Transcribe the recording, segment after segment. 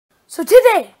So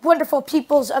today, wonderful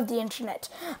peoples of the internet,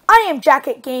 I am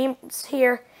Jacket Games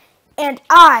here, and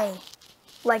I,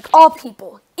 like all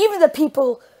people, even the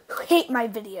people who hate my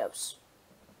videos,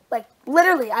 like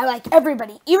literally, I like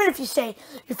everybody, even if you say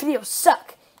your videos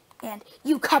suck and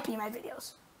you copy my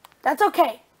videos. That's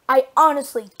okay. I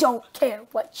honestly don't care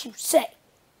what you say.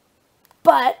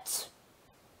 But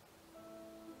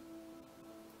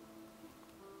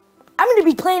I'm going to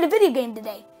be playing a video game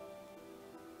today.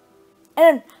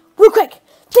 And real quick,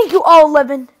 thank you all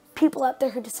 11 people out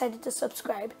there who decided to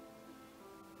subscribe.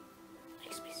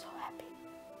 Makes me so happy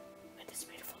with this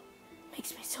beautiful.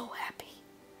 Makes me so happy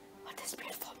with this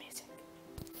beautiful music.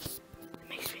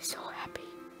 Makes me so happy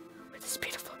with this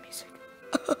beautiful music.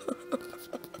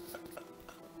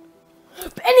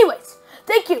 But anyways,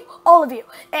 thank you all of you,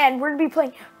 and we're gonna be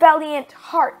playing Valiant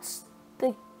Hearts.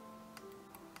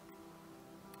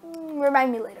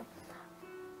 Remind me later.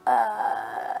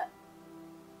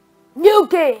 New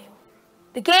game.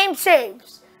 The game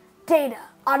saves data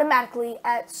automatically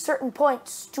at certain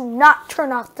points. Do not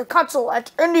turn off the console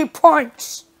at any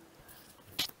points.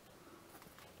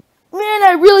 Man,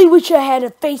 I really wish I had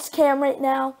a face cam right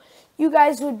now. You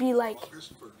guys would be like,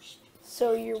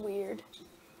 so you're weird.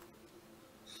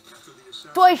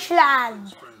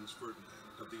 Deutschland.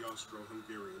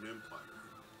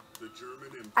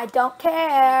 I don't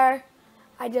care.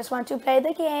 I just want to play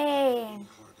the game.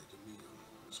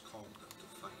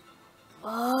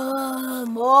 Oh,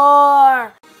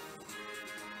 more.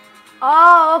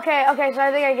 Oh, okay, so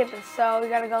I think I get this. So we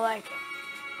gotta go like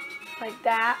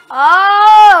that.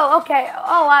 Oh, okay.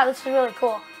 Oh, wow, this is really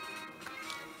cool.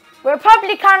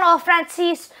 Republicano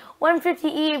Francis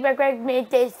 150E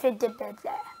recommended.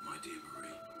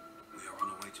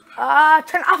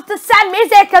 Turn off the sad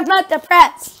music. I'm not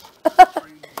depressed.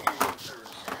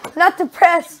 Not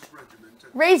depressed.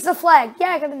 Raise the flag. Yeah,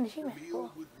 I got an achievement.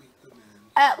 Cool.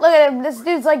 Look at him. This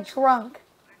dude's like drunk.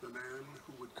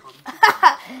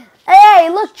 Hey,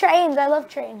 look, trains. I love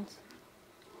trains.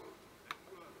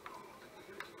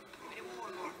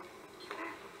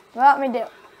 What me do?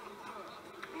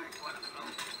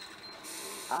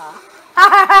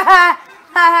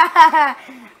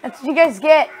 That's what you guys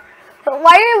get.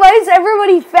 Why is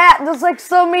everybody fat? That's like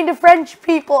so mean to French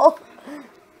people.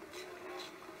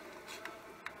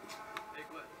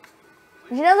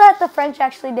 Did you know that the French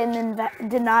actually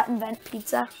did not invent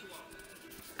pizza?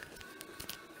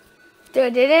 They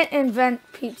didn't invent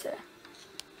pizza.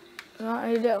 What do you want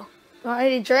me to do? You want me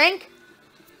to drink?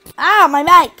 Ah, my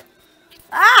mic.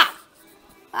 Ah!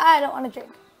 I don't want to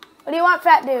drink. What do you want,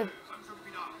 fat dude?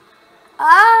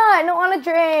 Ah, I don't want to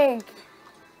drink.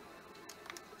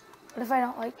 What if I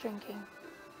don't like drinking?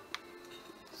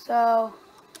 So,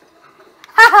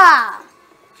 haha!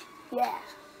 Yeah.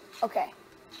 Okay.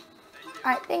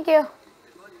 Alright, thank you.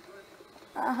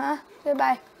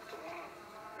 Goodbye.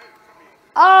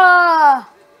 Ah!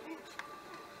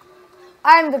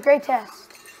 I'm the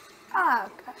greatest. Ah,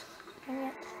 gosh. Dang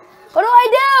it. What do I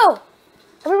do?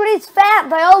 Everybody's fat.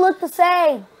 They all look the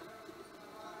same.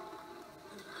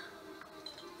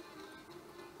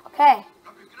 Okay.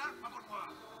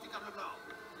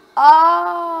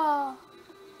 Oh.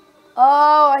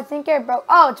 Oh, I think I broke.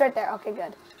 Oh, it's right there. Okay,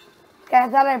 good. Okay, I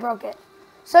thought I broke it.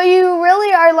 So you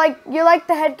really are you're like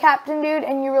the head captain, dude,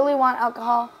 and you really want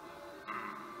alcohol?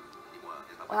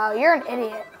 Wow, you're an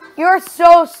idiot. You're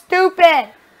so stupid.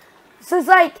 This is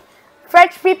like,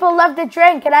 French people love to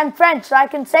drink, and I'm French, so I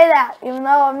can say that, even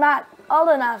though I'm not old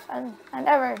enough, and I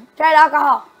never tried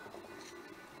alcohol.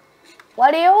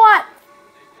 What do you want?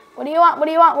 What do you want? What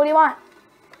do you want? What do you want?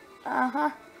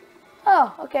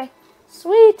 Oh, okay.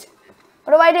 Sweet.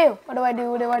 What do I do? What do I do?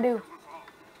 What do I do?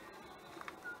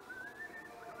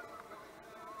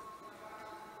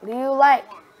 What do you like?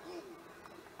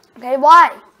 Okay,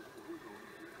 why?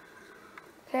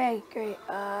 Okay, great.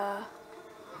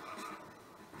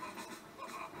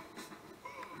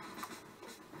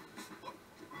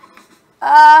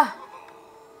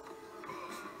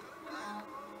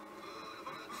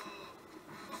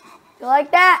 You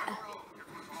like that?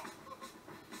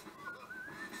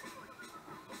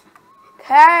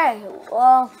 Okay,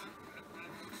 well,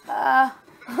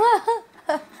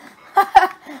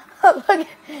 look,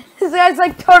 this guy's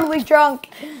like totally drunk.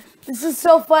 This is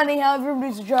so funny how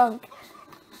everybody's drunk.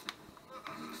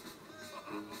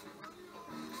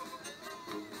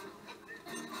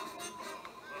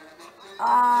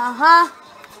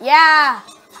 Yeah.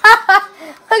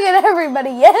 Look at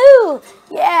everybody. Yahoo!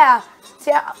 Yeah.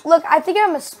 See, look, I think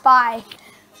I'm a spy.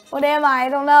 What am I? I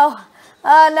don't know.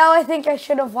 No, I think I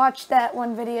should have watched that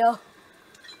one video.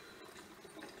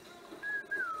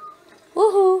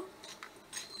 Woohoo!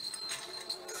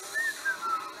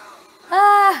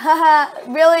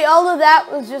 Really, all of that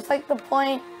was just like the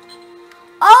point.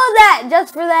 All of that,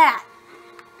 just for that.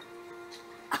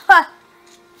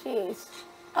 Jeez.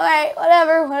 Okay,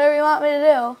 whatever you want me to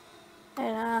do.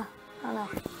 And, I don't know.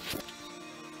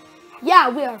 Yeah,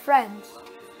 we are friends.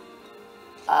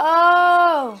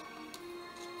 Oh.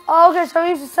 Oh, okay, so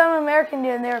he's some American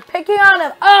dude and they were picking on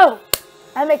him. Oh!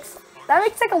 That makes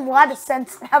like a lot of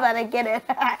sense now that I get it.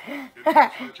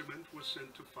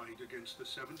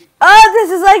 Oh, this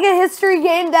is like a history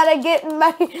game that I get in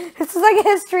my. This is like a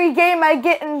history game I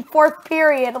get in 4th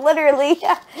period, literally.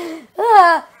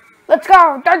 Let's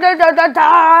go. Da, da, da, da,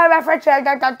 da. My French. Da,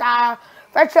 da, da.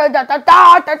 French. Da, da, da,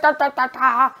 da, da, da, da,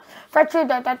 da. French.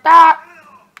 Da, da, da.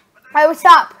 Why we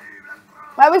stop?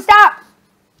 Why we stop?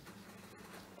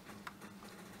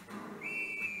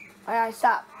 Why I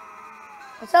stop?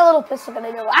 What's that little pistol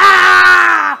gonna do?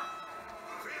 Ah!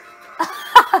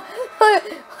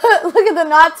 Look at the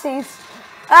Nazis.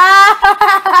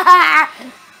 Ah!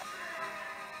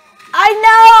 I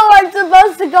know I'm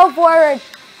supposed to go forward.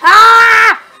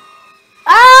 Ah!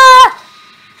 Ah!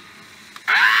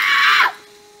 Ah!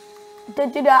 Da,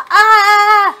 da, da.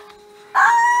 Ah!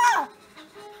 Ah!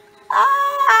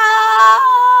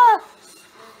 Ah!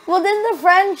 Well, didn't the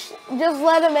French just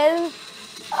let him in?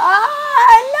 Ah,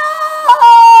 no!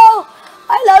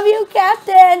 I love you,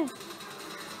 Captain.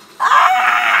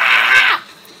 Ah!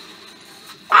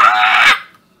 Ah!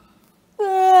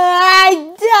 I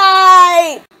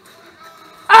died.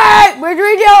 All right, we're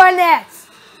redoing this.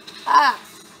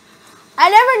 I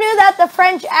never knew that the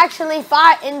French actually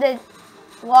fought in the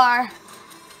war.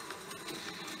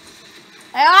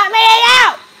 They want me to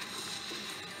go.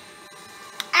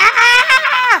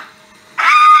 Ah!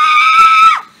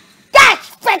 Ah!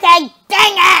 Gosh, freaking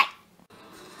dang it!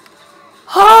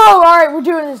 Oh, all right, we're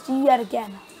doing this yet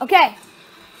again. Okay.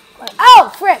 Oh,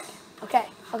 frick. Okay,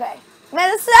 okay. Man,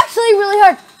 this is actually really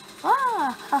hard.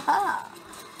 Ah, haha.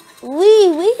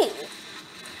 Wee.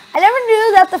 I never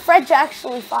knew that the French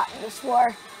actually fought in this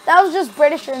war. That was just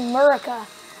British in America.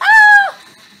 Ah!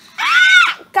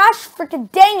 Ah! Gosh, freaking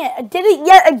dang it. I did it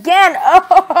yet again. Oh,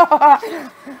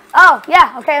 oh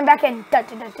yeah. Okay, I'm back in.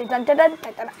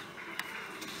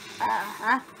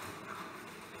 Uh-huh.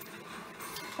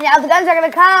 Now the guns are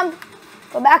gonna come.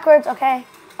 Go backwards, okay.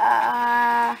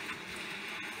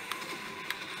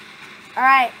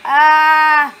 Alright.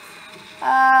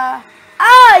 Oh,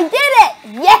 I did it!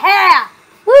 Yeah!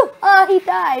 Woo! Oh, he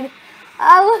died. Woo!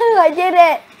 I did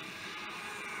it.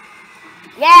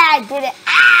 Yeah, I did it.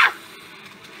 Ah!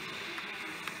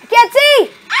 I can't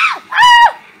see! Ah! Ah!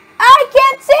 I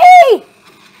can't see!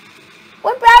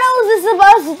 What battle is this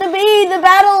supposed to be? The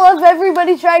battle of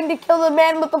everybody trying to kill the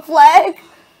man with the flag?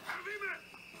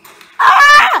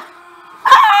 Ah!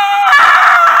 Ah!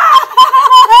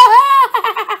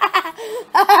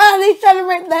 They shot him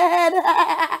right in the head.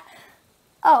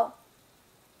 Oh,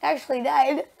 actually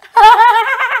died.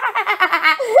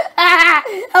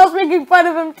 I was making fun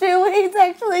of him too. He's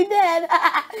actually dead. I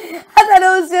thought it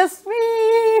was just me.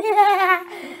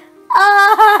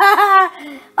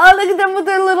 Oh, look at them with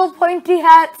their little pointy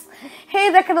hats. Hey,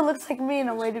 that kind of looks like me in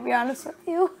a way, to be honest with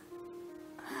you.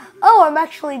 Oh, I'm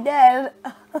actually dead.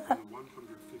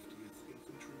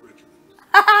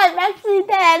 I'm actually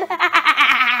dead.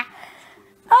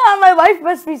 Oh, my wife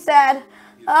must be sad.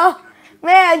 Oh,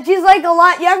 man, she's like a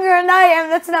lot younger than I am.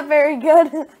 That's not very good.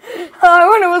 Oh, I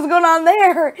wonder what's going on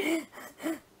there.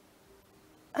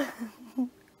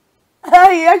 Oh,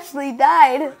 he actually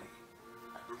died.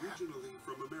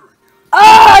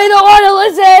 Oh, I don't want to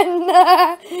listen.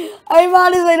 I'm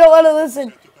honest, I don't want to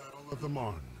listen.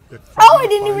 Oh, I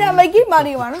didn't even have my game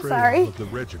audio on. I'm sorry.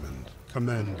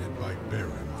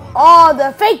 Oh,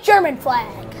 the fake German flag.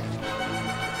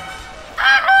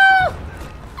 Ah!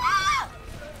 Ah!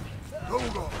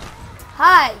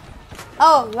 Hi.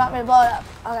 Oh, you want me to blow it up?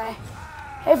 Okay.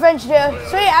 Hey, French dude.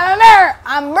 Sweet,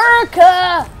 I'm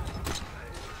America.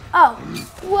 Oh,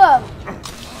 whoa.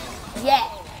 Yeah.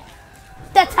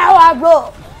 That's how I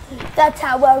roll. That's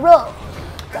how I roll.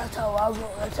 That's how I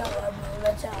roll. That's how I roll.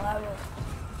 That's how I roll.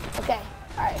 Okay.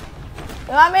 All right. What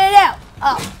do you want me to do?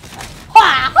 Oh.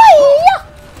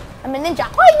 I'm a ninja.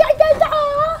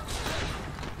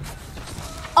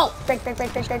 Oh, break.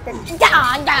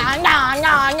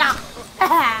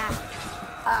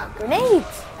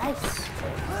 Grenades. Nice.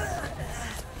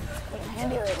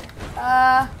 Handy later.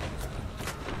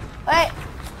 Wait.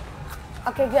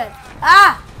 Okay, good.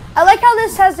 I like how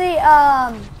this has a,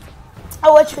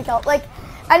 what should we call it? Like,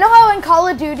 I know how in Call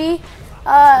of Duty,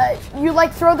 you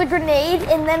like throw the grenade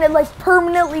and then it like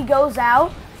permanently goes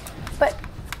out. But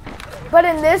But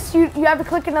in this, you have to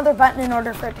click another button in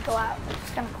order for it to go out.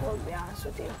 It's kind of cool, to be honest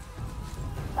with you.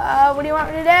 What do you want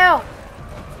me to do?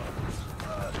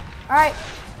 Alright,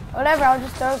 whatever, I'll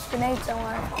just throw grenades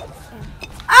somewhere.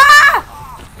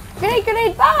 Ah!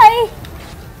 Grenade, bye!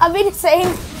 I'll be the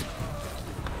same.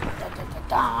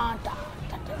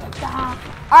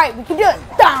 Alright, we can do it.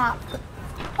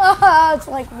 Oh, it's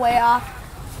like way off.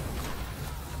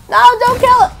 No, don't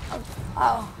kill it!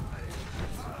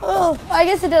 Oh, I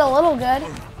guess it did a little good.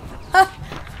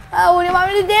 Oh, what do you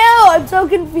want me to do? I'm so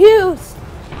confused.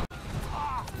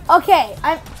 Okay,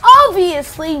 I'm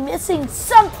obviously missing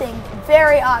something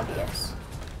very obvious.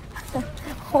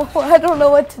 Oh, I don't know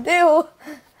what to do.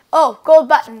 Oh, gold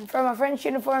button from a French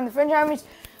uniform, the French armies.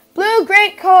 Blue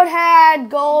greatcoat had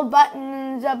gold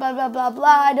buttons, blah, blah, blah, blah.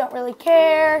 I don't really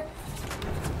care.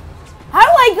 How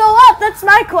do I go up? That's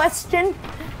my question.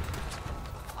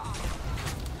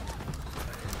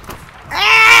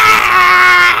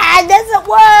 Ah, it doesn't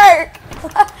work.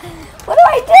 What do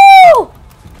I do?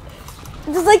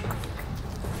 Just like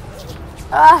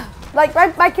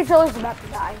my controller's about to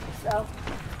die, so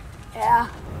yeah.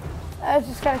 I was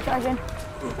just kind of charging.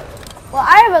 Well,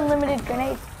 I have unlimited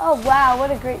grenades. Oh wow,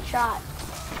 what a great shot.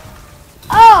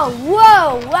 Oh,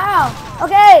 whoa, wow.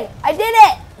 Okay, I did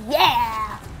it.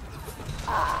 Yeah.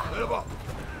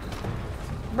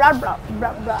 Blah, blah,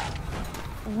 blah, blah.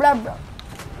 Blah, blah.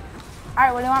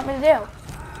 Alright, what do you want me to do?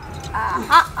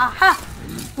 Aha.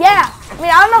 Yeah. I mean,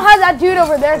 I don't know how that dude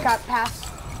over there got past.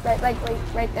 Right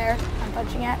there. I'm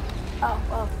punching it. Oh,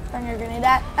 well, turn your grenade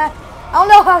at. I don't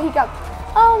know how he got.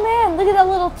 Oh man, look at that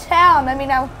little town. I mean,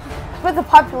 but the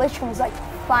population was like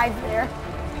 5 there.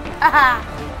 Haha.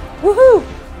 Woohoo!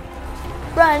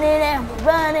 Running and we're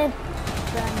running.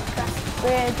 Running across the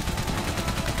bridge.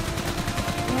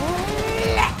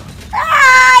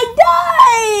 I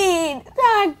died!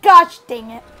 Ah, gosh dang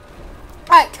it.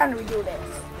 Alright, time to redo this.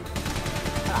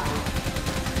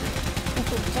 We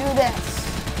can do this.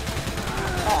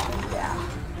 Oh, yeah.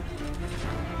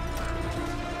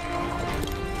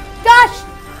 Gosh!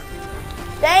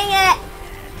 Dang it!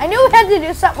 I knew we had to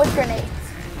do something with grenades.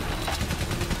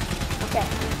 Okay.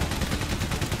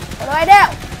 What do I do?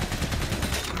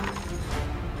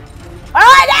 What do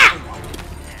I do?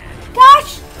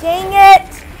 Gosh dang it!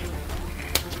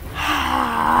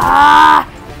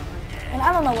 And I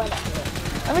don't know what I'm doing.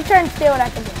 Let me try and see what I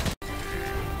can do.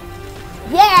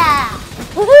 Yeah!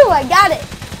 Woohoo! I got it!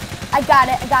 I got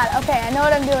it. Okay, I know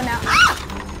what I'm doing now. Ah!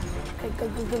 Okay, go.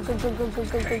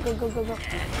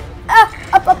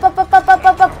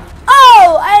 Up.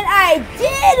 Oh, and I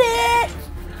did it!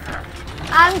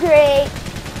 I'm great.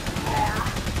 Yeah.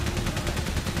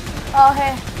 Oh,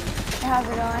 hey. How's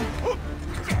it going?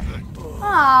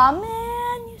 Aw,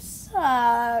 man, you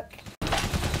suck.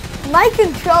 My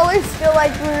controller's still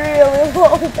like really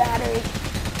low battery.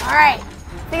 Alright. I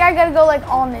think I gotta go like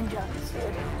all ninja.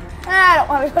 I don't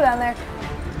want to go down there.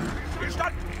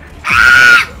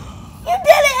 Ah! You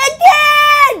did it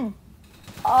again!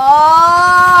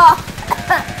 Oh!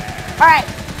 Alright.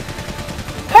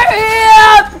 Hurry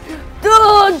up! Do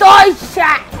die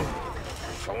shot!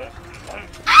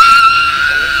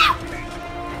 Ah!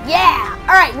 Yeah!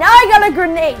 Alright, now I got a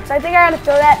grenade, so I think I gotta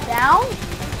throw that down.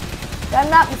 If I'm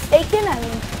not mistaken, I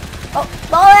mean... Oh,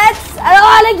 bullets! I don't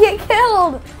want to get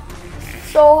killed!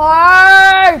 So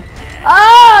hard!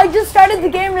 Oh, I just started the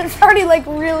game and it's already like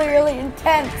really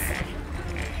intense.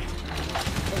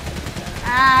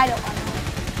 I don't want to.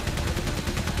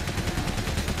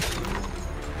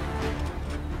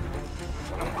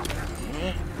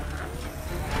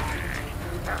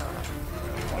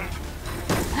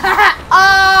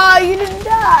 Oh, you didn't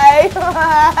die.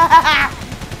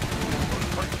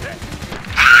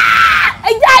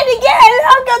 I died again.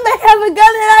 How come they have a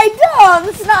gun and I don't?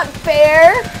 This is not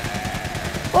fair.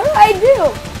 What do I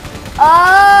do?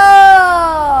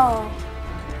 Oh,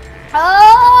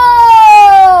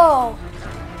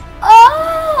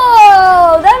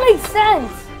 that makes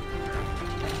sense.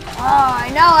 Oh, I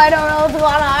know. I don't know what's going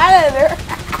on either.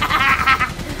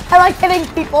 I like hitting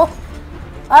people.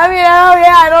 I mean, oh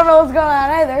yeah, I don't know what's going on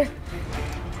either.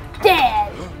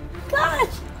 Dead.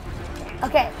 Gosh.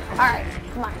 Okay. All right.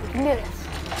 Come on. We can do this.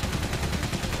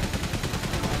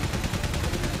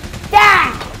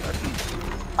 Die.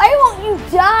 Why won't you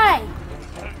die?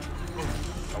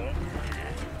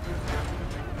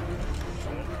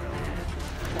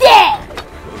 Dead!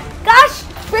 Gosh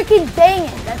freaking dang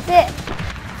it, that's it.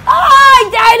 Oh, I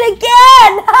died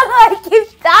again! How do I keep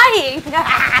dying?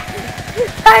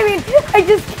 I mean, I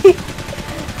just keep...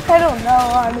 I don't know,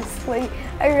 honestly.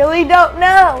 I really don't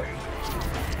know.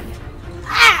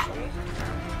 Ah!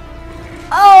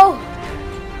 Oh!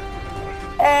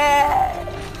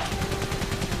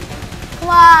 Come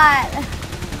on.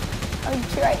 I'll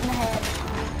get you right in the head.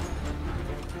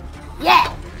 Yeah.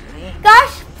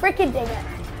 Gosh, freaking dang it.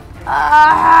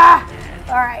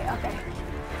 Alright, okay.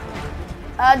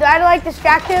 Do I like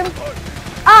distract him?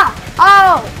 Oh,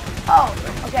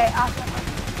 okay, awesome.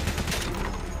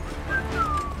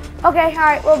 Okay,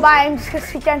 alright, well bye. I'm just gonna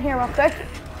sit down here real quick.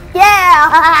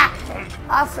 Yeah!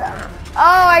 Awesome.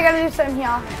 Oh, I gotta do something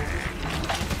here.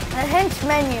 The hinge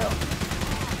menu.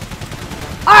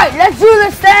 Alright, let's do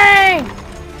this thing!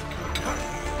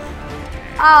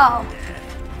 Oh.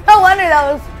 No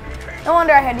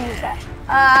wonder I had to use that.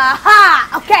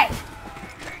 Okay.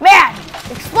 Man,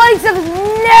 exploding stuff is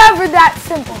never that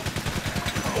simple.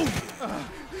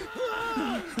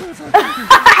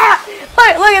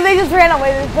 Look, they just ran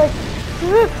away.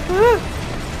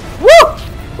 Woo!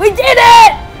 We did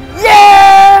it!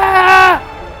 Yeah!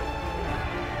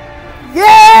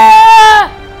 Yeah!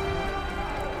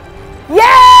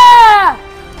 Yeah!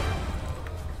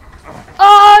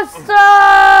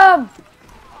 Awesome!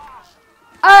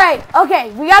 Alright,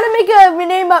 okay, we gotta make a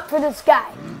name up for this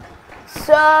guy.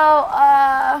 So,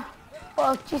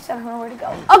 well, geez, I don't know where to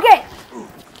go. Okay!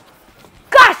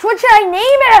 Gosh, what should I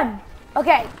name him?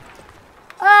 Okay.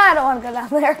 I don't want to go down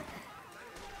there.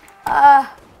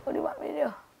 What do you want me to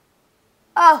do?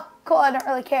 Oh, cool, I don't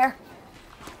really care.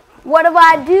 What do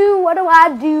I do? What do I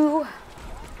do?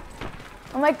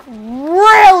 I'm like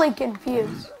really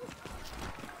confused.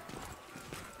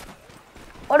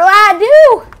 What do I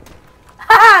do?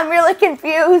 I'm really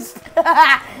confused.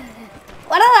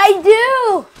 What do I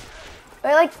do?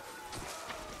 I like...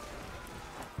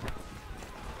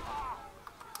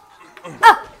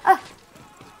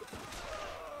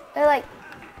 They're like,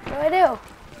 what do I do?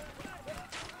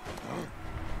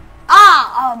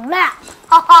 Ah, a map.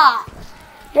 Haha.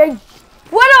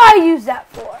 What do I use that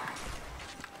for?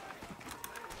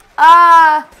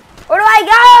 Where do I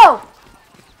go?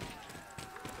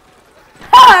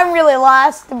 I'm really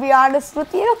lost, to be honest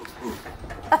with you.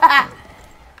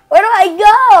 Where do I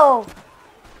go?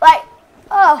 Like,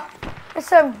 oh, there's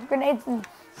some grenades and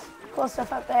cool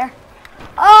stuff up there.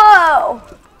 Oh,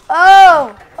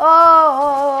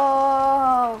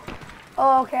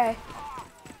 okay.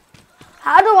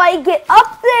 How do I get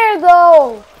up there,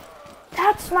 though?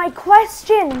 That's my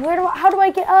question. How do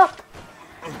I get up?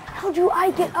 How do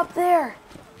I get up there?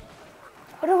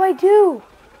 What do I do?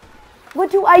 What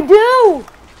do I do?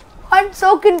 I'm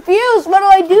so confused. What do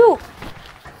I do?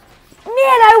 Man,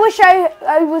 I wish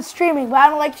I was streaming, but I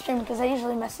don't like streaming because I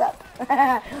usually mess up.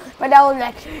 My dad will be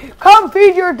like, come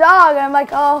feed your dog. I'm like,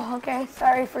 oh, okay,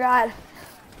 sorry, forgot.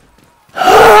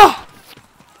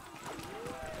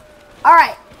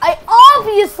 Alright, I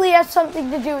obviously have something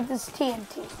to do with this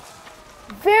TNT.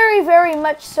 Very, very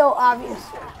much so,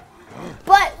 obviously.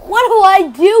 But what do I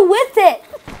do with it?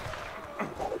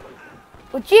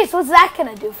 Well, geez, what's that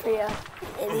gonna do for you,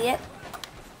 idiot?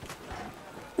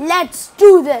 Let's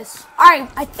do this. Alright,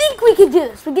 I think we can do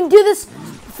this. We can do this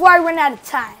before I run out of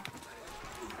time.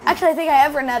 Actually, I think I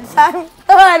have run out of time.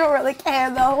 I don't really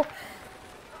care, though.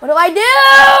 What do I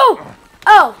do?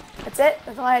 Oh, that's it?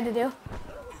 That's all I had to do?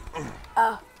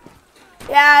 Oh.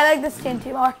 Yeah, I like this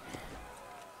TNT more.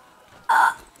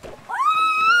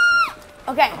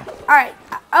 Okay, alright.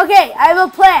 Okay, I have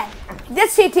a plan.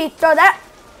 This TNT, throw that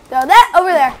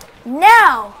over there.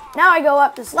 Now I go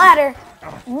up this ladder.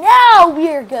 Now we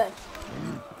are good.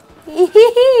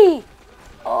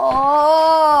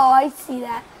 Oh, I see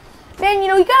that. Man, you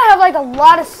know, you gotta have like a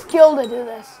lot of skill to do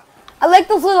this. I like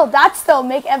those little dots though.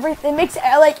 Makes everything. Makes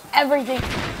everything.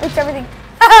 I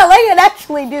can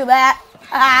actually do that.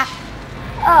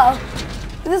 Oh,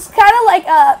 this is kind of like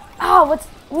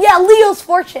Leo's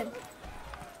fortune.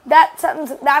 That's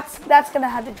gonna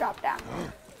have to drop down.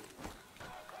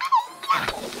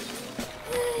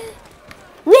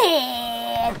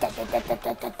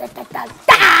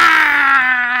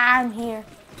 I'm here.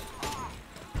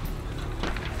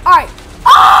 Alright.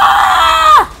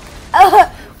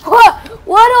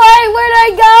 Where do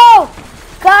I go?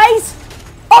 Guys?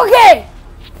 Okay.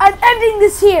 I'm ending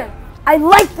this here. I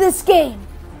like this game.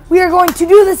 We are going to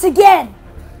do this again.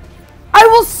 I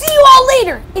will see you all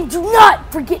later. And do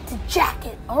not forget to jack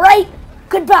it. Alright?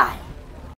 Goodbye.